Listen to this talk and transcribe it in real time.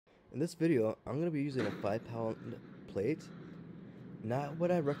In this video, I'm going to be using a 5-pound plate. Not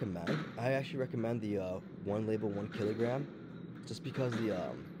what I recommend. I actually recommend the 1 label 1 kilogram, just because the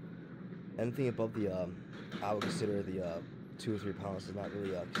anything above the I would consider the 2 or 3 pounds is not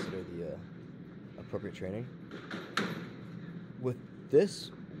really considered the appropriate training. With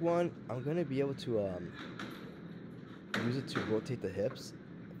this one, I'm going to be able to use it to rotate the hips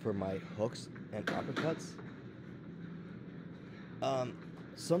for my hooks and uppercuts.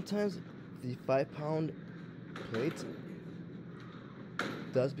 Sometimes the 5-pound plate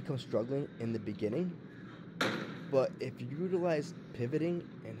does become struggling in the beginning, but if you utilize pivoting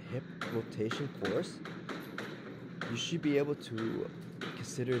and hip rotation force, you should be able to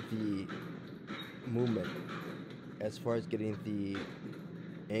consider the movement as far as getting the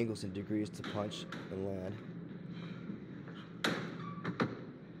angles and degrees to punch and land.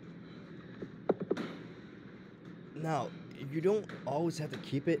 Now, you don't always have to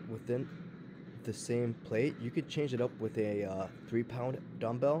keep it within the same plate. You could change it up with a 3-pound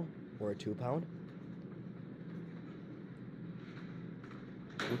dumbbell or a 2-pound.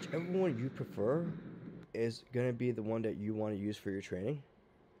 Whichever one you prefer is going to be the one that you want to use for your training.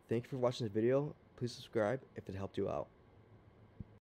 Thank you for watching this video. Please subscribe if it helped you out.